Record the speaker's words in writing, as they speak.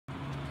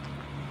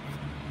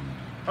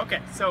Okay,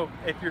 so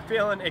if you're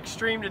feeling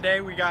extreme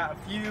today, we got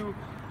a few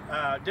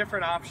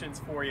different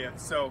options for you.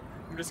 So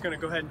I'm just gonna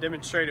go ahead and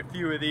demonstrate a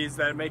few of these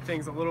that make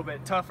things a little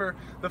bit tougher.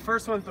 The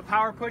first one's the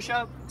power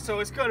push-up. So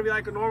it's gonna be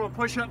like a normal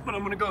push-up, but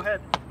I'm gonna go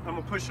ahead, I'm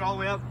gonna push it all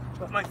the way up,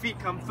 let my feet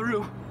come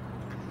through.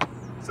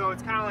 So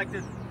it's kind of like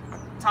the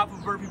top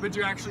of a burpee, but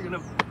you're actually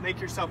gonna make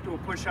yourself do a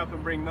push-up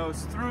and bring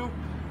those through.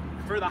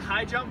 For the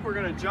high jump, we're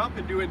gonna jump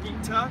and do a knee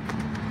tuck.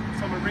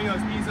 So I'm gonna bring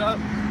those knees up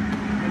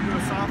and do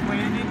a soft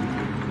landing.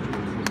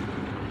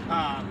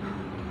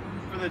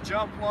 For the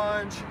jump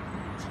lunge,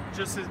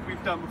 just as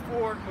we've done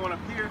before, going up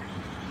here.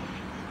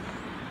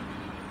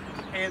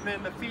 And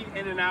then the feet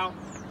in and out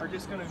are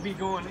just gonna be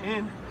going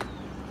in